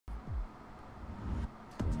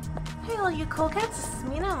you cool kids, this is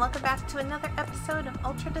Mina and welcome back to another episode of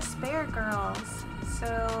Ultra Despair Girls.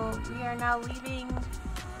 So we are now leaving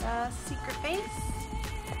the secret base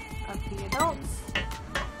of the adults.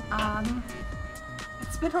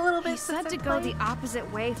 It's been a little bit since He said to go the opposite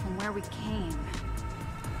way from where we came.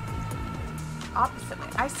 Opposite way?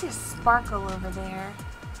 I see a sparkle over there.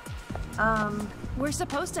 We're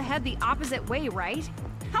supposed to head the opposite way, right?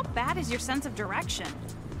 How bad is your sense of direction?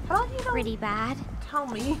 How about you don't Pretty bad. tell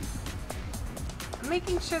me? I'm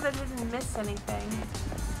making sure that I didn't miss anything.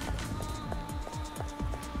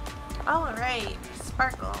 Alright,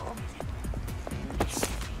 sparkle.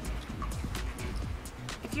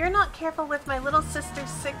 If you're not careful with my little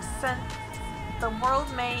sister's sixth sense, the world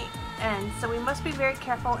may end, so we must be very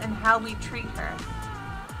careful in how we treat her.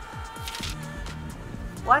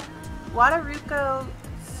 What? Wataruko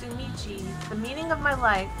Sumichi, the meaning of my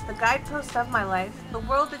life, the guidepost of my life, the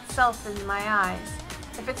world itself in my eyes.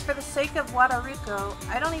 If it's for the sake of Wataruko,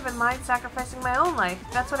 I don't even mind sacrificing my own life.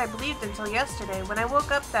 That's what I believed until yesterday. When I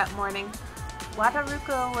woke up that morning,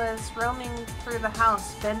 Wataruko was roaming through the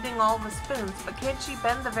house, bending all the spoons. But can't she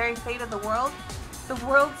bend the very fate of the world? The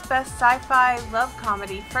world's best sci-fi love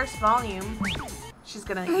comedy, first volume. She's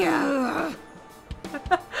gonna, yeah.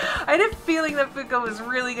 I had a feeling that Fuko was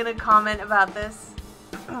really gonna comment about this.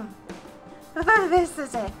 This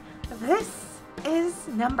is it. This is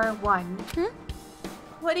number one.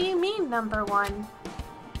 What do you mean, number one?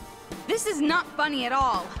 This is not funny at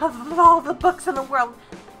all. Of all the books in the world,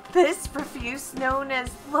 this refuse known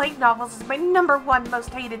as light novels is my number one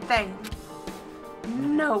most hated thing.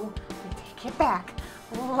 No, I take it back.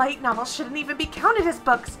 Light novels shouldn't even be counted as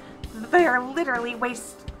books. They are literally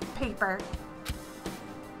waste paper.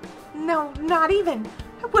 No, not even.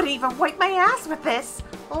 I wouldn't even wipe my ass with this.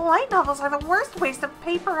 Light novels are the worst waste of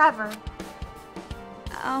paper ever.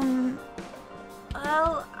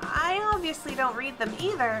 Well, I obviously don't read them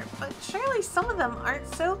either, but surely some of them aren't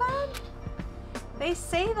so bad? They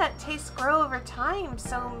say that tastes grow over time,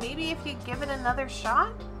 so maybe if you give it another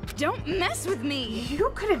shot? Don't mess with me!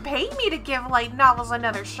 You couldn't pay me to give light novels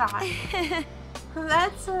another shot.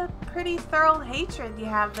 That's a pretty thorough hatred you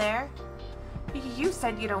have there. You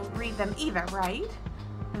said you don't read them either, right?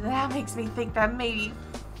 That makes me think that maybe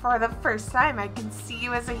for the first time I can see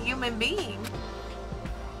you as a human being.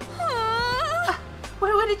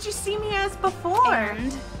 What did you see me as before?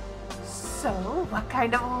 And? So, what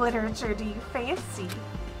kind of literature do you fancy?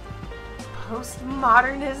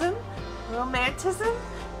 Postmodernism? Romanticism?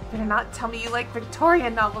 You better not tell me you like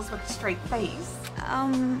Victorian novels with a straight face.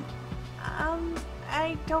 I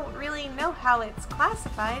don't really know how it's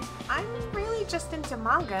classified. I'm really just into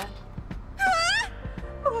manga.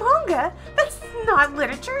 Manga? That's not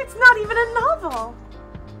literature. It's not even a novel.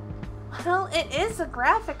 Well, it is a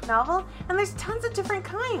graphic novel, and there's tons of different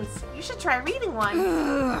kinds. You should try reading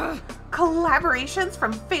one. Collaborations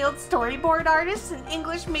from failed storyboard artists and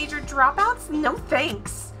English major dropouts? No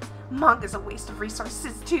thanks. Manga's a waste of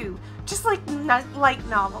resources too, just like light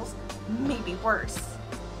novels, maybe worse.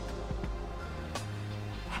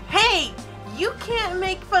 Hey! You can't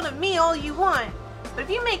make fun of me all you want, but if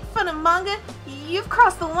you make fun of manga, you've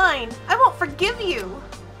crossed the line. I won't forgive you.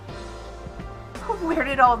 Where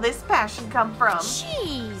did all this passion come from?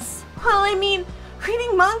 Jeez. Well, I mean,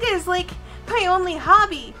 reading manga is like my only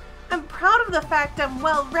hobby. I'm proud of the fact I'm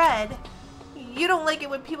well read. You don't like it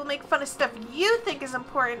when people make fun of stuff you think is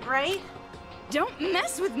important, right? Don't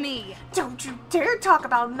mess with me! Don't you dare talk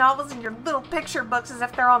about novels in your little picture books as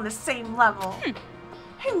if they're on the same level.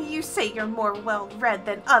 And you say you're more well read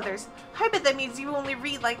than others. I bet that means you only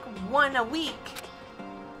read like one a week.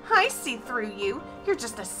 I see through you. You're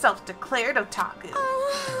just a self-declared otaku.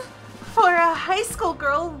 For a high school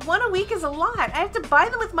girl, one a week is a lot. I have to buy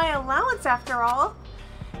them with my allowance after all.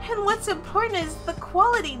 And what's important is the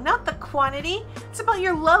quality, not the quantity. It's about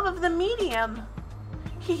your love of the medium.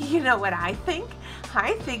 You know what I think?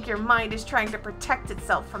 I think your mind is trying to protect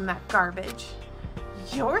itself from that garbage.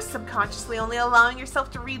 You're subconsciously only allowing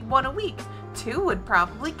yourself to read one a week. 2 would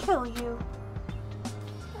probably kill you.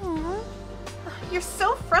 You're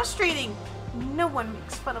so frustrating. No one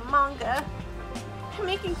makes fun of manga. You're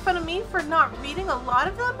making fun of me for not reading a lot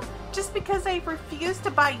of them just because I refuse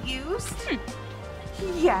to buy used?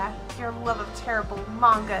 Yeah, your love of terrible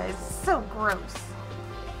manga is so gross.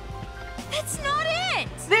 That's not it!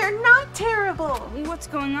 They're not terrible. What's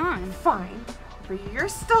going on? Fine, but you're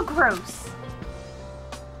still gross.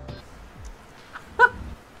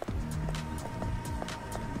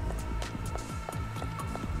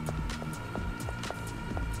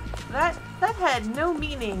 That had no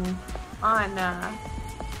meaning on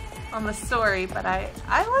the story, but I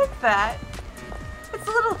like that. It's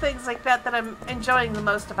the little things like that that I'm enjoying the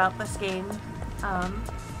most about this game.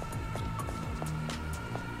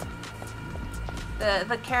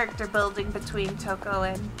 The character building between Toko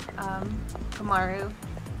and Komaru.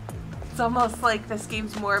 It's almost like this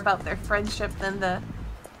game's more about their friendship than the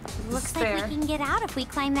Looks despair. like we can get out if we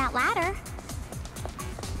climb that ladder.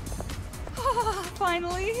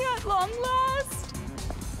 Finally, at long last.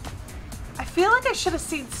 I feel like I should have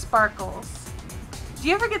seen sparkles. Do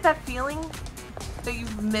you ever get that feeling that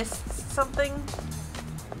you've missed something?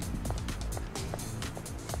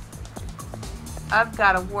 I've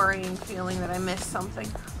got a worrying feeling that I missed something.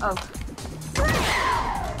 Oh.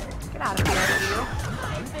 Get out of here, you.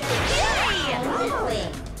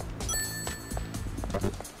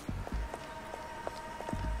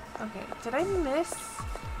 Okay, did I miss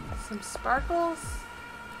some sparkles?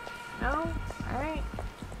 No? Alright.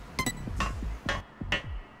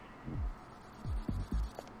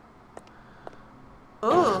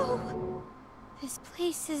 Ooh. This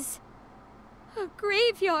place is a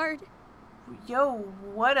graveyard. Yo,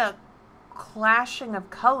 what a clashing of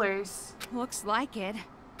colors. Looks like it.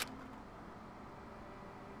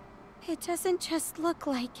 It doesn't just look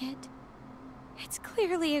like it. It's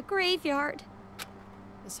clearly a graveyard.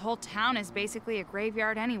 This whole town is basically a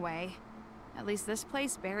graveyard anyway. At least this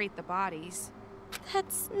place buried the bodies.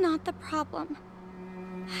 That's not the problem.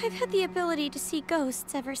 I've had the ability to see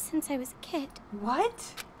ghosts ever since I was a kid.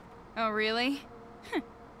 What? Oh, really?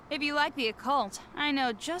 If you like the occult, I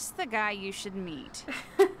know just the guy you should meet.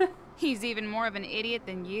 He's even more of an idiot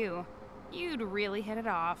than you. You'd really hit it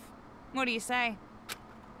off. What do you say?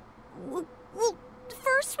 Well,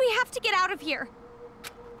 first we have to get out of here.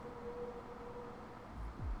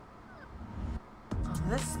 Oh,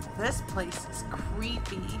 this place is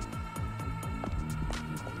creepy.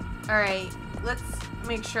 Alright, let's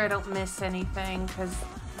make sure I don't miss anything, because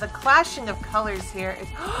the clashing of colors here is...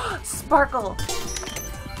 Sparkle!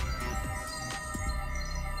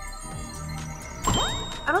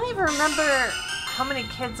 I don't even remember how many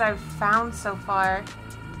kids I've found so far.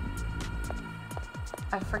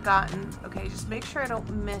 I've forgotten. Okay, just make sure I don't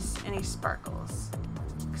miss any sparkles.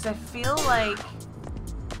 Because I feel like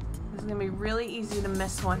it's going to be really easy to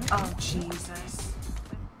miss one. Oh, Jesus.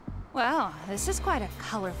 Well, this is quite a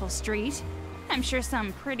colorful street. I'm sure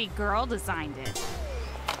some pretty girl designed it.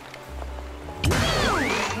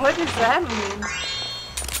 What does that mean?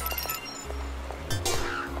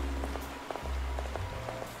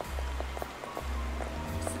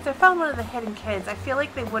 Since I found one of the hidden kids, I feel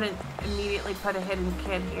like they wouldn't immediately put a hidden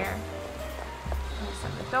kid here. There's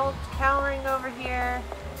an adult cowering over here.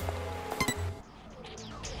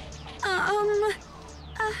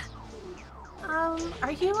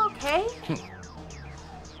 Are you okay?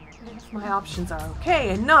 If my options are okay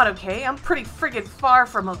and not okay, I'm pretty friggin' far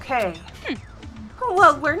from okay.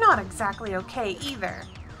 Well, we're not exactly okay either.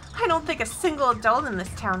 I don't think a single adult in this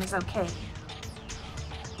town is okay.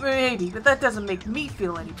 Maybe, but that doesn't make me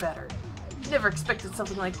feel any better. Never expected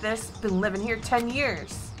something like this. Been living here 10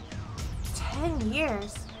 years. 10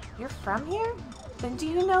 years? You're from here? Then do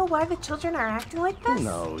you know why the children are acting like this? Who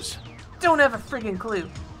knows? Don't have a friggin' clue,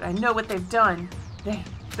 but I know what they've done.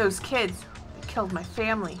 Those kids, they killed my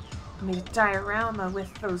family. Made a diorama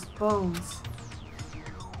with those bones.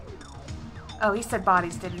 Oh, he said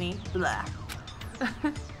bodies, didn't he? Blah.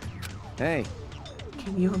 Hey.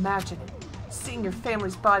 Can you imagine seeing your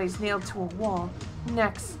family's bodies nailed to a wall,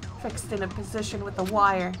 necks fixed in a position with a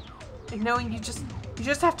wire, and knowing you just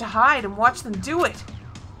have to hide and watch them do it?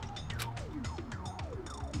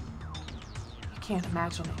 You can't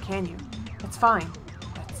imagine it, can you? That's fine.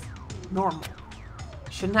 That's normal.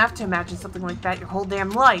 You shouldn't have to imagine something like that your whole damn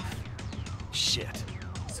life. Shit.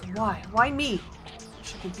 So why? Why me?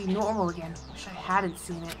 Wish I could be normal again. Wish I hadn't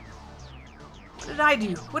seen it. What did I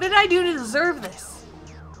do? What did I do to deserve this?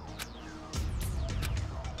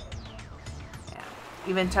 Yeah,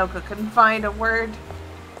 even Toko couldn't find a word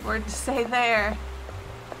to say there.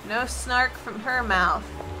 No snark from her mouth.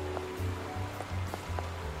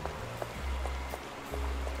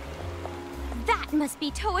 That must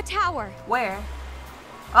be Toa Tower. Where?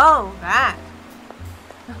 Oh, that.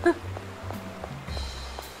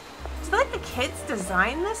 So like the kids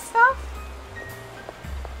design this stuff?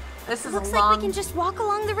 This is Looks a long... like we can just walk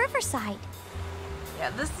along the riverside. Yeah,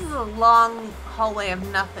 this is a long hallway of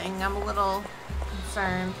nothing. I'm a little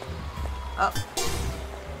concerned. Oh.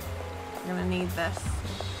 I'm gonna need this.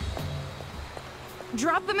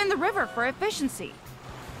 Drop them in the river for efficiency.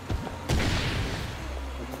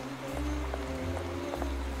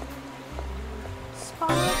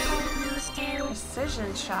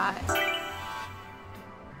 Precision shot.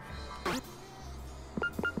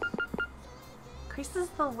 Increases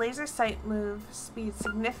the laser sight move speed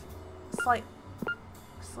slightly.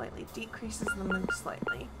 Decreases the move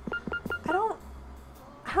slightly. I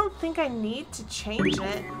don't think I need to change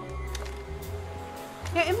it.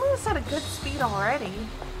 Yeah, it moves at a good speed already.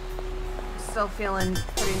 Still feeling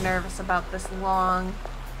pretty nervous about this long,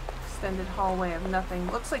 extended hallway of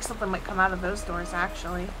nothing. Looks like something might come out of those doors,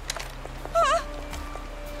 actually.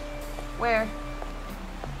 Where?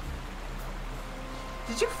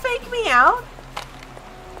 Did you fake me out?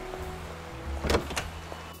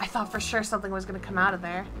 I thought for sure something was going to come out of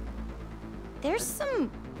there. There's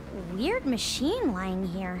some weird machine lying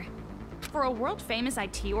here. For a world-famous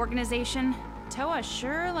IT organization, Toa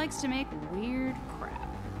sure likes to make weird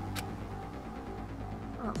crap.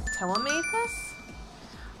 Oh, Toa made this?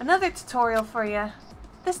 Another tutorial for you.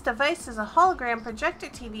 This device is a hologram projector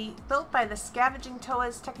TV built by Scavenging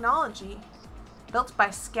Toa's technology.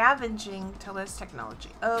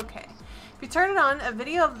 Okay. If you turn it on, a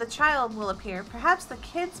video of the child will appear. Perhaps the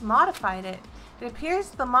kids modified it. It appears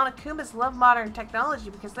the Monokumas love modern technology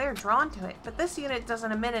because they are drawn to it, but this unit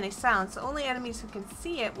doesn't emit any sound, so only enemies who can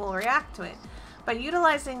see it will react to it. By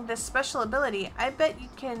utilizing this special ability, I bet you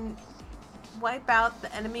can wipe out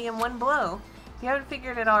the enemy in one blow. If you haven't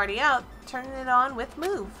figured it already out, turn it on with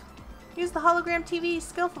Move. Use the hologram TV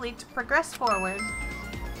skillfully to progress forward.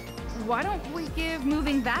 Why don't we give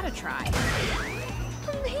moving that a try?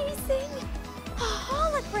 Amazing! A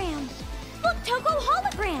hologram! Look, Togo,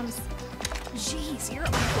 holograms! Jeez, you're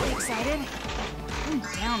awfully excited. Calm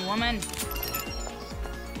down, woman.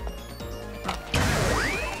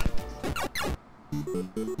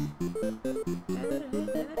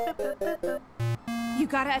 You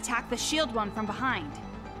gotta attack the shield one from behind.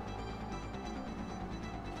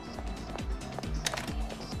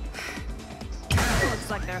 Looks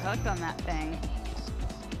like they're hooked on that thing.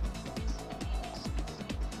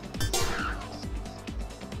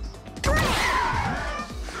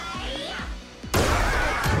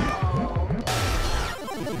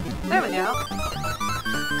 There we go.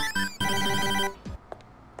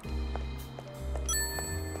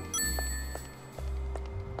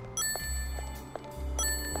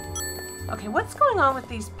 Okay, what's going on with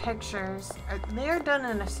these pictures? They're done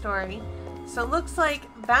in a story. So it looks like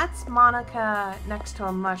that's Monica next to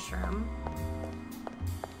a mushroom.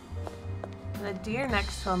 And a deer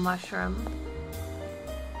next to a mushroom.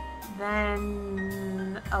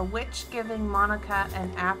 Then a witch giving Monica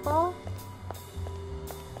an apple.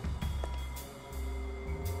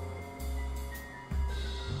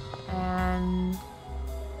 And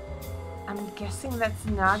I'm guessing that's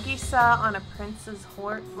Nagisa on a prince's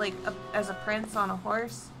horse, like as a prince on a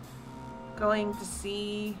horse, going to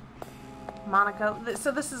see Monica.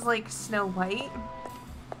 So this is like Snow White.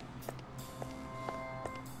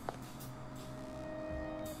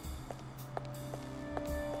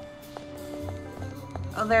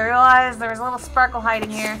 Oh, there it was. There was a little sparkle hiding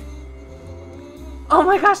here. Oh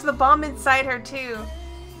my gosh, the bomb inside her too.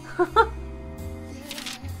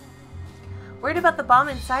 Worried about the bomb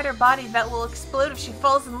inside her body that will explode if she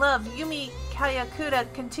falls in love, Yumi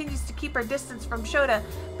Kayakuda continues to keep her distance from Shota,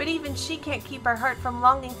 but even she can't keep her heart from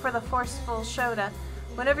longing for the forceful Shota.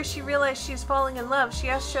 Whenever she realizes she is falling in love, she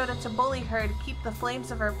asks Shota to bully her to keep the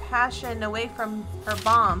flames of her passion away from her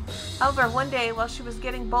bomb. However, one day, while she was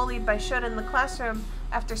getting bullied by Shota in the classroom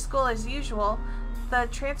after school as usual, the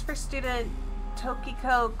transfer student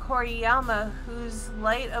Tokiko Koriyama, whose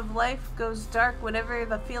light of life goes dark whenever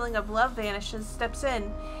the feeling of love vanishes, steps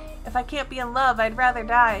in. If I can't be in love, I'd rather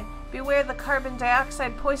die. Beware the carbon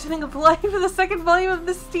dioxide poisoning of life in the second volume of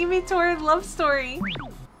the steamy torrid love story.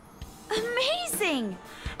 Amazing!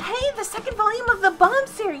 Hey, the second volume of the Bomb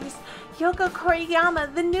series! Yoko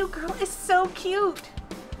Koriyama, the new girl, is so cute!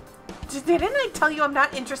 Didn't I tell you I'm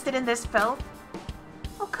not interested in this filth?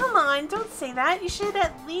 Oh, come on, don't say that. You should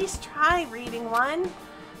at least try reading one.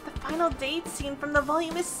 The final date scene from the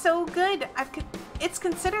volume is so good. It's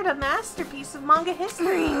considered a masterpiece of manga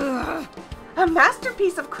history. A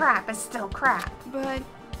masterpiece of crap is still crap.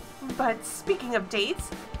 But speaking of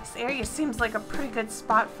dates, this area seems like a pretty good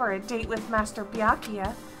spot for a date with Master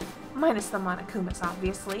Byakuya. Minus the Monokumas,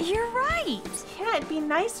 obviously. You're right. Yeah, it'd be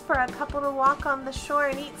nice for a couple to walk on the shore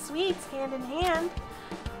and eat sweets hand in hand.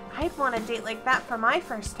 I'd want a date like that for my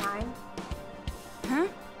first time.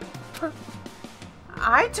 Huh?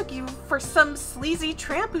 I took you for some sleazy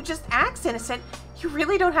tramp who just acts innocent. You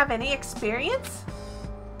really don't have any experience?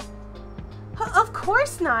 Of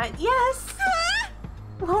course not. Yes.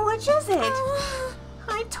 Well, which is it?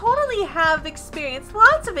 I totally have experience.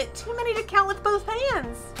 Lots of it. Too many to count with both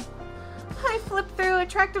hands. I flip through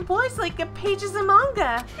attractive boys like pages in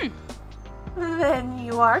manga. Then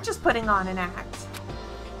you are just putting on an act.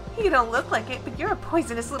 You don't look like it, but you're a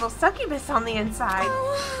poisonous little succubus on the inside.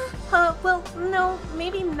 Well, no,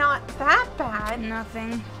 maybe not that bad.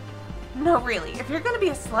 Nothing. No, really. If you're gonna be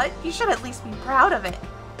a slut, you should at least be proud of it.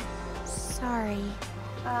 Sorry.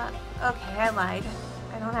 Okay, I lied.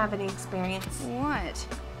 I don't have any experience. What?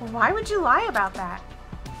 Why would you lie about that?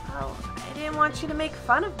 Oh, I didn't want you to make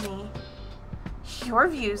fun of me. Your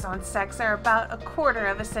views on sex are about a quarter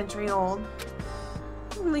of a century old.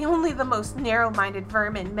 Only the most narrow-minded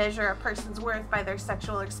vermin measure a person's worth by their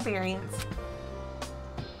sexual experience.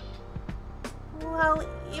 Well,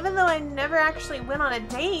 even though I never actually went on a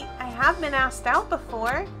date, I have been asked out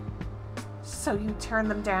before. So you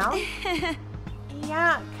turned them down?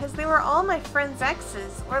 Yeah, because they were all my friends'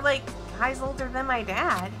 exes, or like guys older than my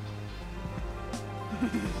dad.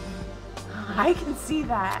 I can see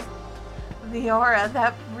that. The aura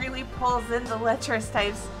that really pulls in the lecherous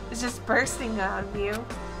types is just bursting out of you.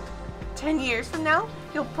 10 years from now,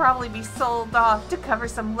 you'll probably be sold off to cover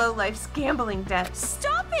some low-life's gambling debts.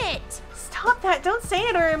 Stop it! Stop that! Don't say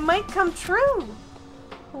it or it might come true!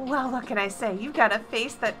 Well, what can I say? You've got a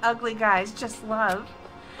face that ugly guys just love.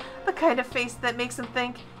 The kind of face that makes them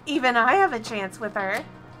think, even I have a chance with her.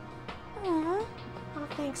 Aww. Well,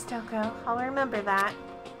 thanks, Toko. I'll remember that.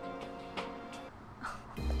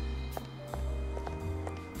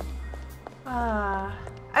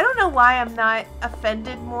 I don't know why I'm not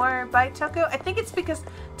offended more by Toko. I think it's because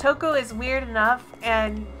Toko is weird enough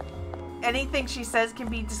and anything she says can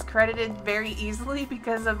be discredited very easily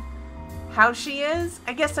because of how she is.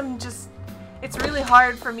 I guess it's really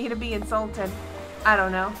hard for me to be insulted. I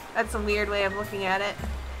don't know. That's a weird way of looking at it.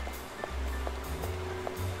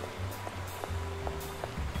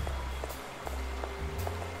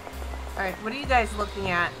 Alright, what are you guys looking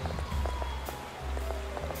at?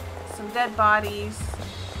 Some dead bodies.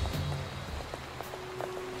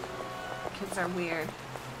 Kids are weird.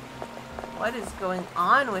 What is going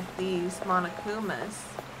on with these Monokumas?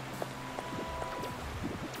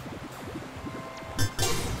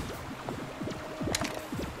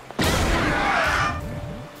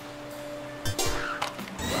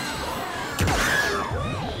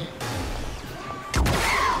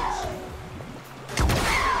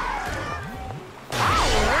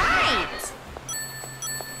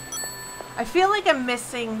 I feel like I'm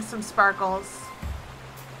missing some sparkles.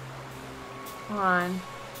 Hold on.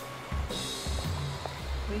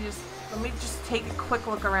 Let me just take a quick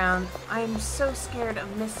look around. I am so scared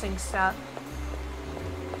of missing stuff.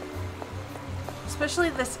 Especially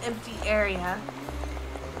this empty area.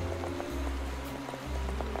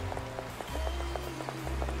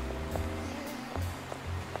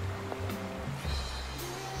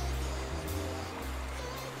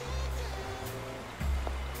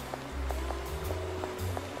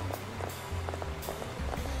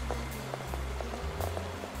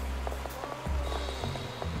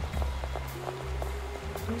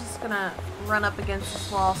 I'm just gonna run up against this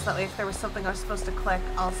wall so that way if there was something I was supposed to click,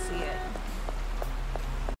 I'll see it.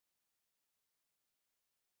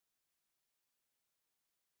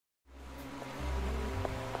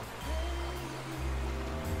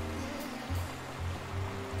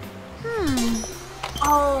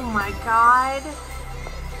 Oh my god.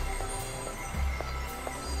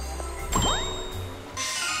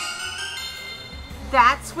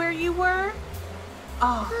 That's where you were?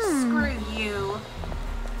 Oh, screw you.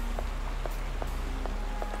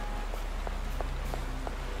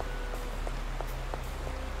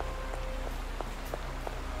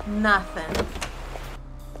 Nothing.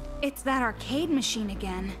 It's that arcade machine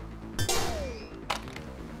again.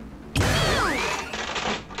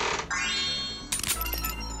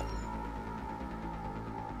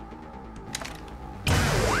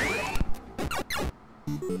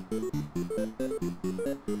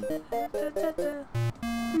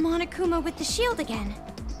 Monokuma with the shield again.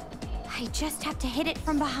 I just have to hit it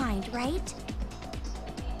from behind, right?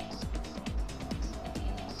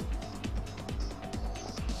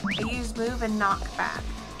 I use move and knock back.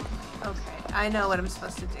 Okay, I know what I'm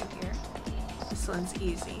supposed to do here. This one's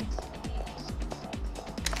easy.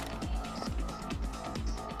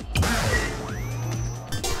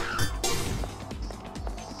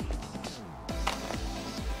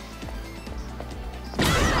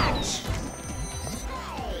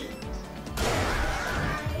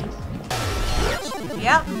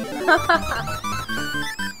 Yep.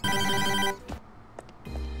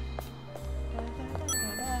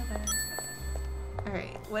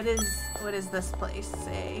 Alright, what is this place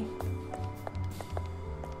say?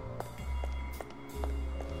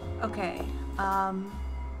 Okay,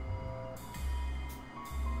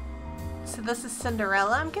 so this is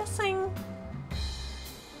Cinderella, I'm guessing?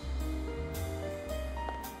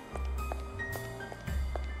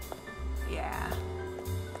 Yeah.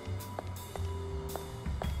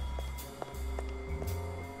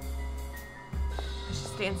 She's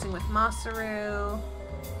dancing with Masaru.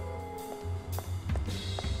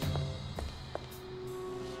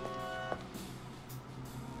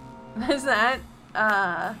 Is that,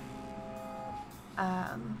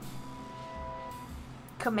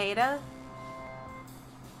 Kameda?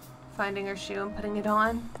 Finding her shoe and putting it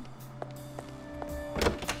on.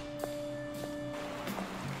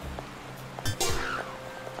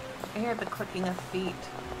 I hear the clicking of feet.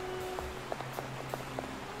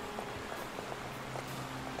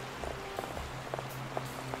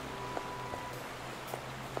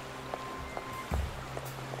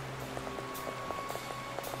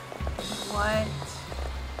 What?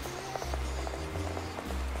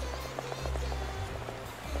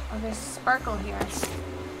 Oh, there's sparkle here.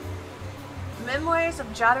 Memoirs of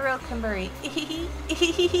Jotaro Kimuri.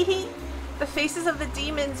 The faces of the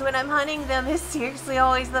demons when I'm hunting them is seriously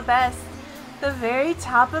always the best. The very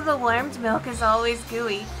top of the warmed milk is always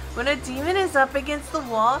gooey. When a demon is up against the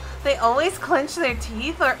wall, they always clench their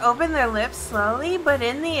teeth or open their lips slowly, but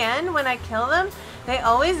in the end, when I kill them, they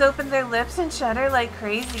always open their lips and shudder like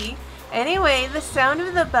crazy. Anyway, the sound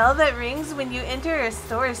of the bell that rings when you enter a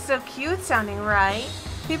store is so cute sounding, right?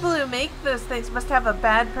 People who make those things must have a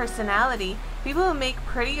bad personality. People who make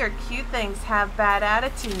pretty or cute things have bad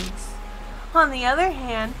attitudes. On the other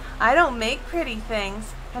hand, I don't make pretty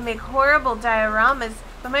things. I make horrible dioramas,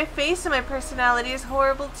 but my face and my personality is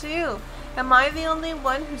horrible too. Am I the only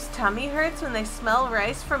one whose tummy hurts when they smell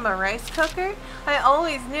rice from a rice cooker? I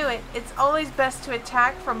always knew it. It's always best to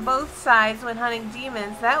attack from both sides when hunting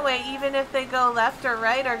demons. That way, even if they go left or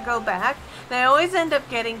right or go back, they always end up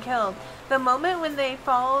getting killed. The moment when they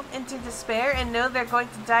fall into despair and know they're going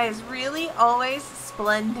to die is really always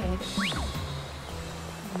splendid.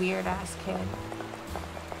 Weird ass kid.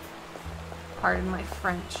 Pardon my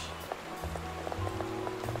French.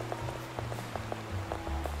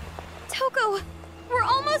 Toko, we're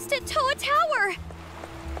almost at Toa Tower.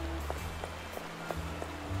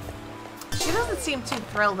 She doesn't seem too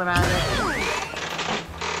thrilled about it.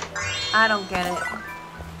 I don't get it.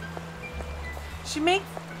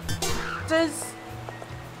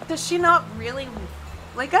 Does she not really,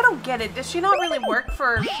 like, I don't get it. Does she not really work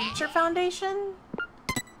for Future Foundation?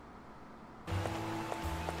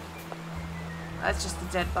 That's just a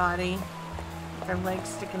dead body with her legs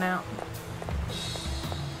sticking out.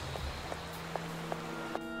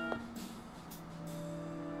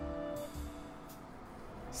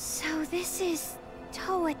 So this is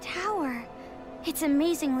Toa Tower. It's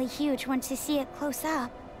amazingly huge once you see it close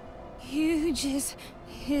up. Huge is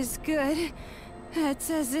good. It's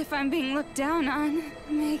as if I'm being looked down on.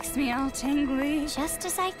 Makes me all tingly. Just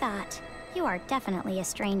as I thought. You are definitely a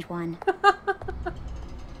strange one.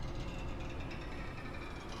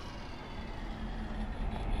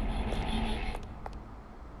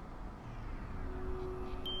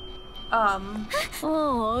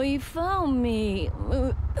 Oh, you found me.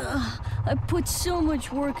 I put so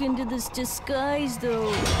much work into this disguise,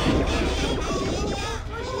 though.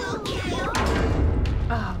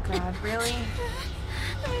 Oh god, really?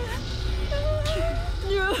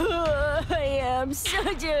 I am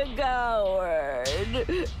such a coward.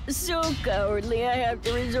 So cowardly I have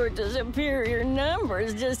to resort to superior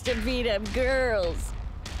numbers just to beat up girls.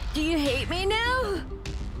 Do you hate me now?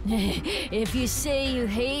 If you say you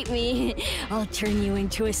hate me, I'll turn you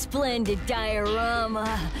into a splendid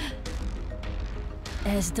diorama.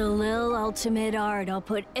 As the Lil Ultimate Art, I'll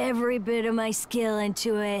put every bit of my skill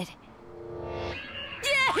into it.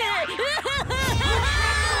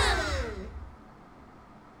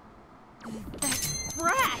 That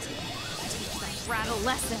brat! Teach that brat a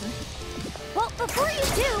lesson. Well, before you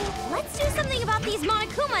do, let's do something about these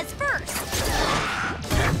Monokumas first.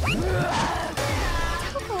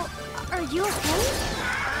 Toko, are you okay?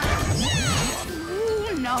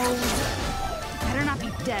 Who knows? Better not be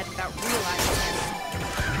dead without realizing this.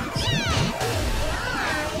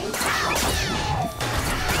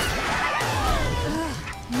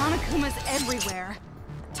 Monokumas everywhere.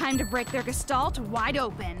 Time to break their gestalt wide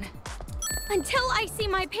open. Until I see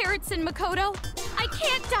my parents in Makoto, I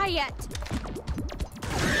can't die yet.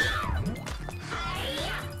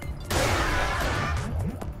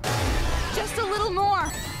 Just a little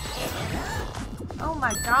more. Oh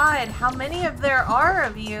my god, how many of there are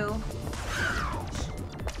of you?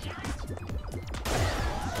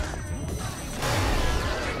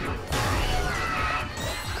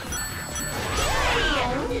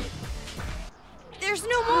 There's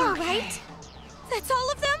no more, right? That's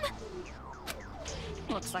all of them?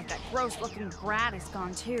 Looks like that gross-looking brat is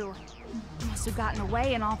gone too. He must have gotten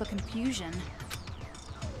away in all the confusion.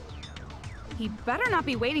 He better not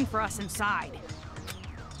be waiting for us inside.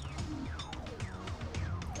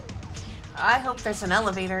 I hope there's an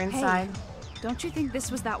elevator inside. Hey, don't you think this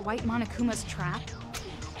was that white Monokuma's trap?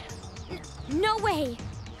 No way!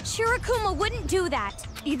 Shirokuma wouldn't do that!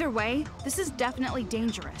 Either way, this is definitely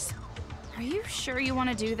dangerous. Are you sure you want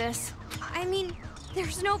to do this? I mean,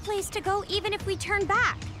 there's no place to go even if we turn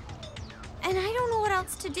back. And I don't know what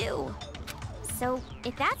else to do. So,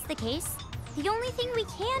 if that's the case, the only thing we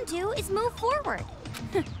can do is move forward.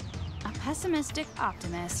 A pessimistic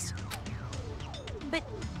optimist. But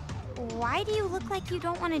why do you look like you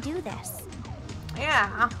don't want to do this?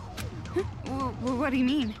 Yeah. What do you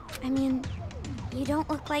mean? I mean, you don't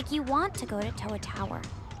look like you want to go to Toa Tower.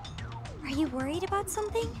 Are you worried about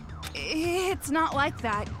something? It's not like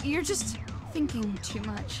that. You're just thinking too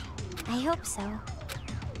much. I hope so.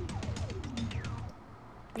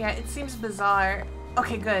 Yeah, it seems bizarre.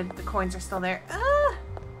 Okay, good. The coins are still there.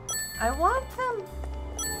 I want them.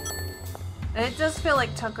 And it does feel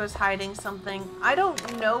like Toko's hiding something. I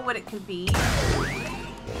don't know what it could be.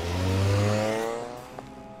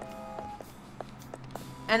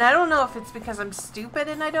 And I don't know if it's because I'm stupid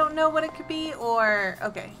and I don't know what it could be, or...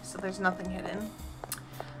 Okay, so there's nothing hidden.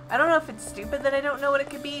 I don't know if it's stupid that I don't know what it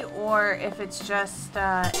could be, or if it's just,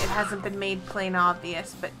 it hasn't been made plain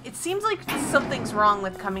obvious, but it seems like something's wrong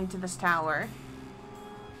with coming to this tower.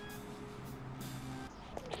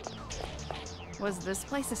 Was this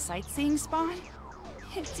place a sightseeing spot?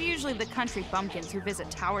 It's usually the country bumpkins who visit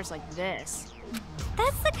towers like this.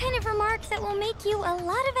 That's the kind of remark that will make you a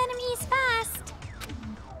lot of enemies fast.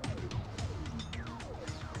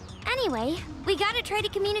 Anyway, we gotta try to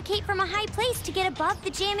communicate from a high place to get above the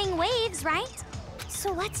jamming waves, right?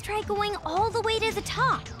 So let's try going all the way to the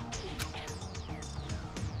top.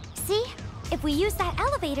 See? If we use that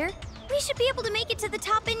elevator, we should be able to make it to the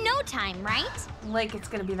top in no time, right? Like it's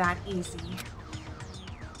gonna be that easy.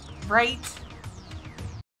 Right?